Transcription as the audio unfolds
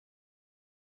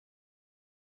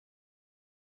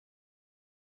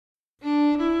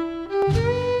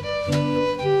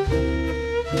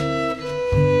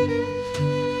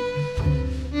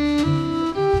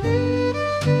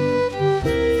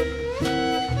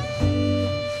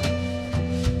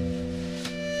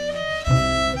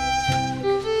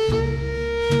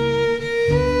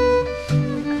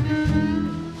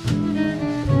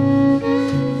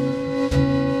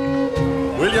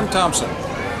Thompson,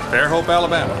 Fairhope,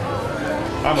 Alabama.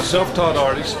 I'm a self-taught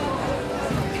artist.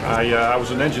 I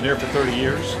was an engineer for 30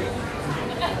 years.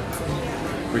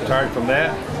 Retired from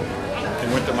that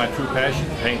and went to my true passion,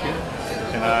 painting.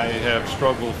 And I have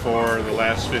struggled for the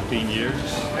last 15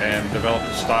 years and developed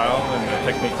a style and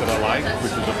a technique that I like,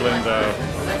 which is a blend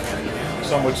of,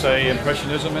 some would say,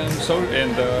 Impressionism and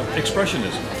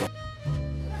Expressionism.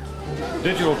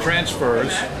 Digital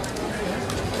transfers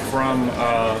from,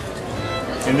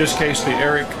 in this case, the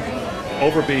Eric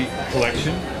Overbeat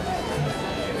collection,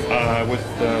 with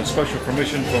special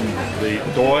permission from the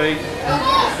Doy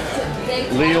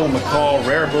Leo McCall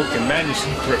Rare Book and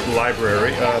Manuscript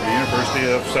Library of the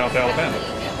University of South Alabama.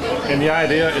 And the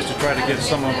idea is to try to get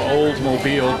some of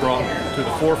Oldsmobile brought to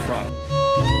the forefront.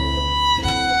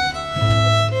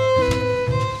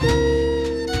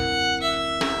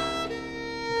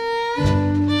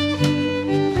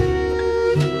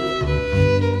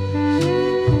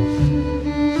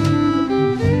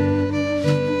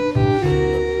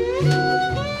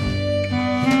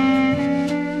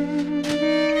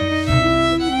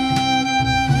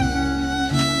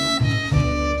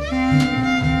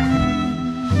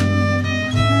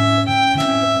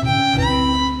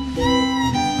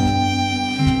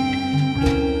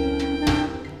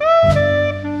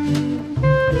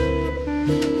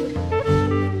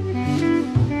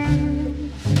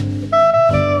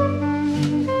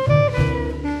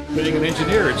 Being an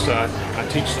engineer, I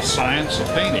teach the science of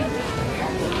painting,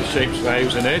 the shapes,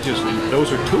 values, and edges, and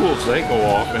those are tools they go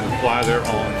off and apply their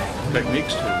own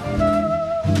techniques to.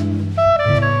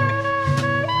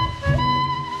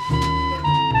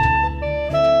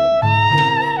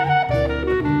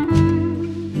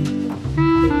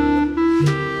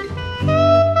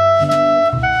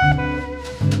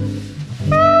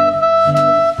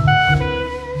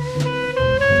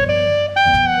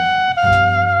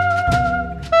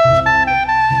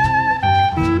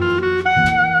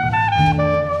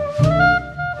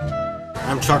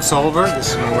 I'm Chuck Sullivan.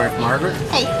 This is my wife Margaret.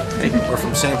 Hey. We're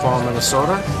from St. Paul,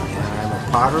 Minnesota, and I'm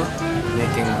a potter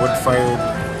making wood-fired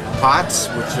pots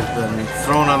which have been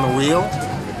thrown on the wheel,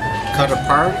 cut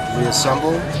apart,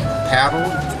 reassembled,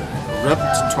 paddled,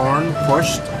 ripped, torn,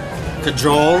 pushed,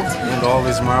 cajoled into all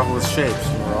these marvelous shapes.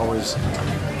 We're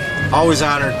always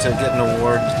honored to get an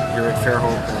award here at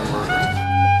Fairhope.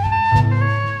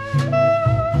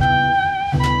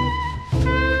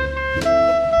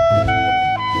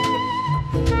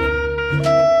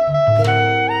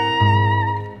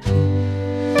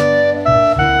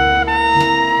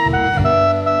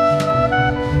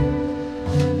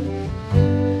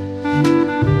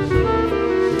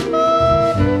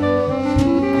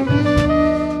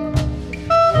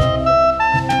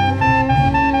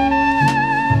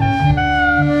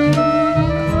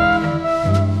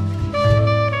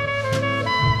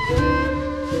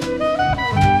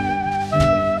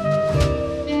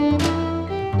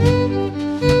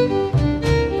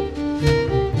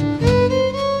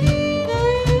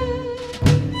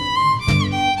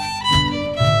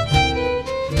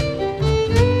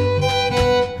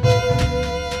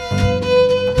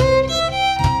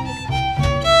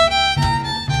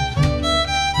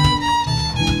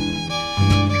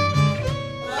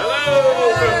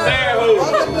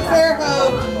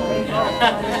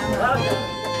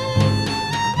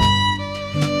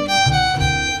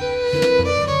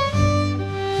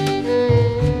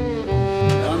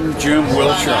 I'm Jim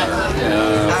Wilshire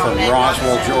from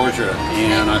Roswell, Georgia,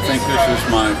 and I think this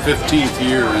is my 15th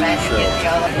year in the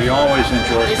show. We always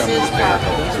enjoy coming to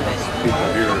Fairhope.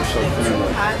 People here are so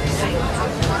friendly.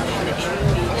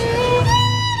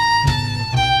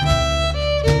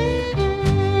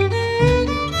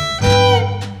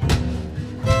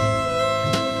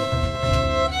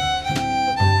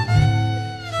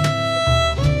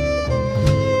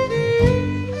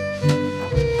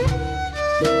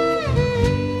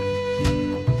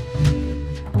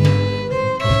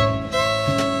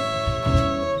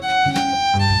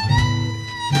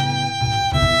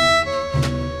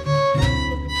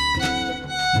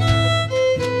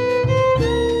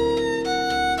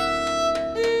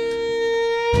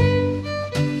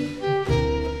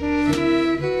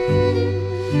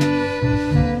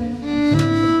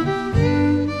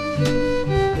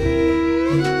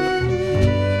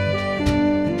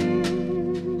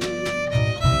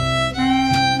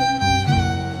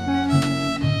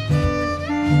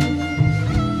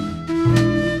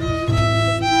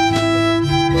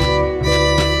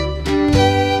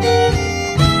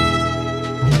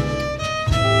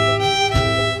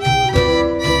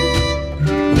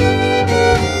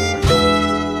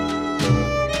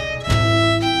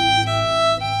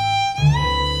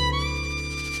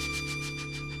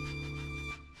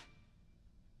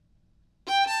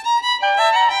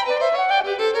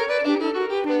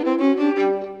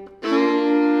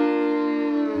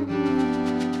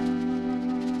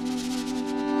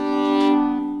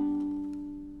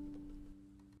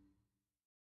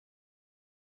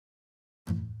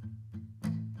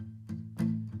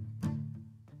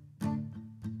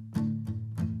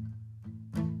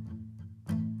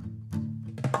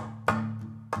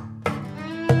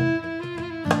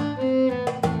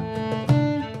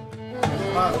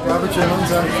 Robert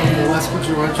Jones. I'm from Gillespie,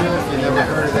 Georgia. If you never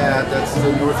heard of that, that's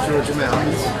the North Georgia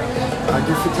mountains. I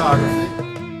do photography.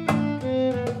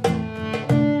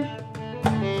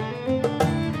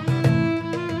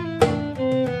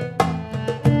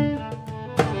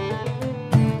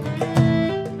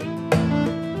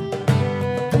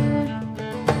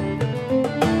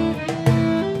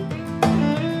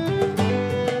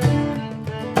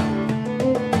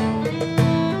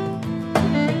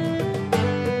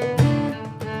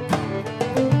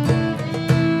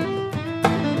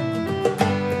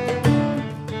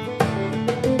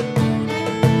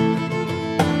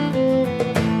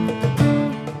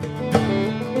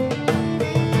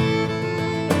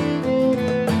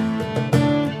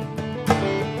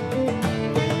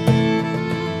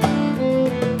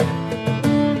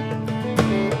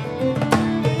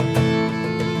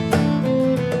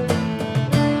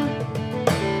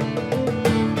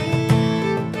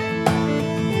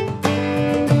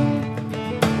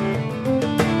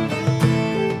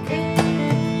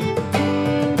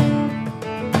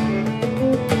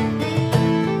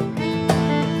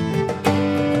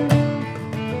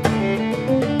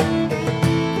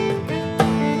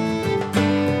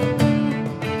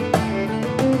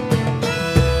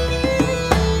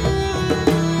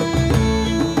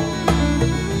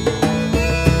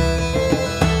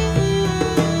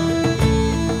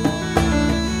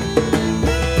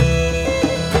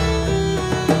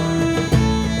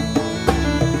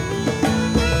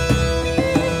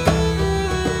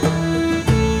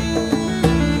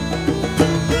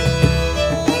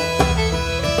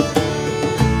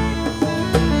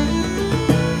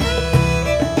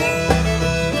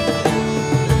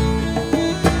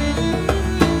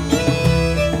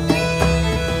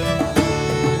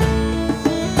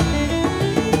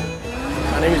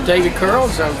 David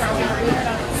Curls. I'm from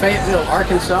Fayetteville,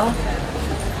 Arkansas.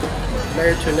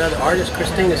 Married to another artist,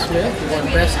 Christina Smith, who won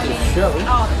Best of Show.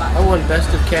 I won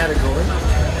Best of Category,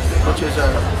 which is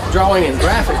a drawing and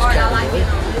graphics category.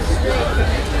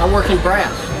 I work in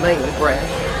brass, mainly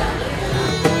brass.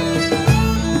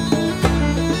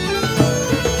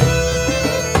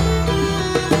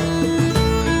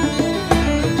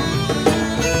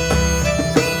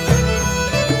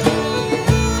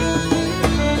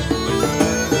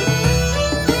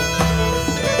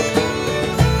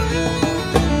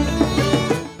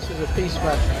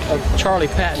 Of Charlie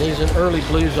Patton. He's an early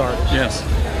blues artist. Yes.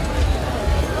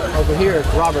 Over here is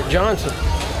Robert Johnson,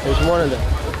 who's one of the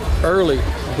early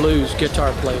blues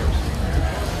guitar players.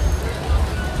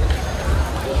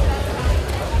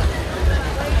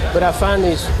 But I find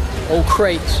these old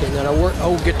crates and then I work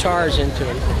old guitars into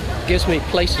them. It gives me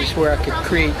places where I could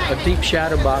create a deep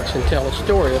shadow box and tell a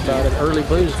story about an early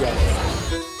blues guy.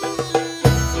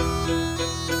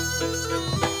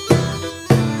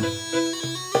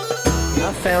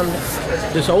 Found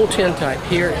this old tintype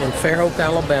here in Fairhope,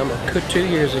 Alabama, 2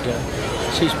 years ago.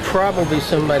 She's probably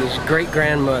somebody's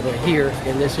great-grandmother here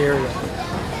in this area.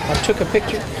 I took a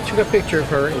picture of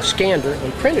her and scanned her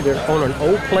and printed her on an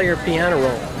old player piano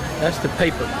roll. That's the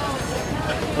paper.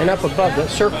 And up above that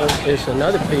circle is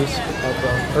another piece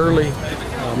of early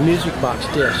music box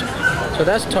disc. So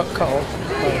that's called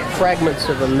Fragments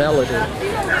of a Melody.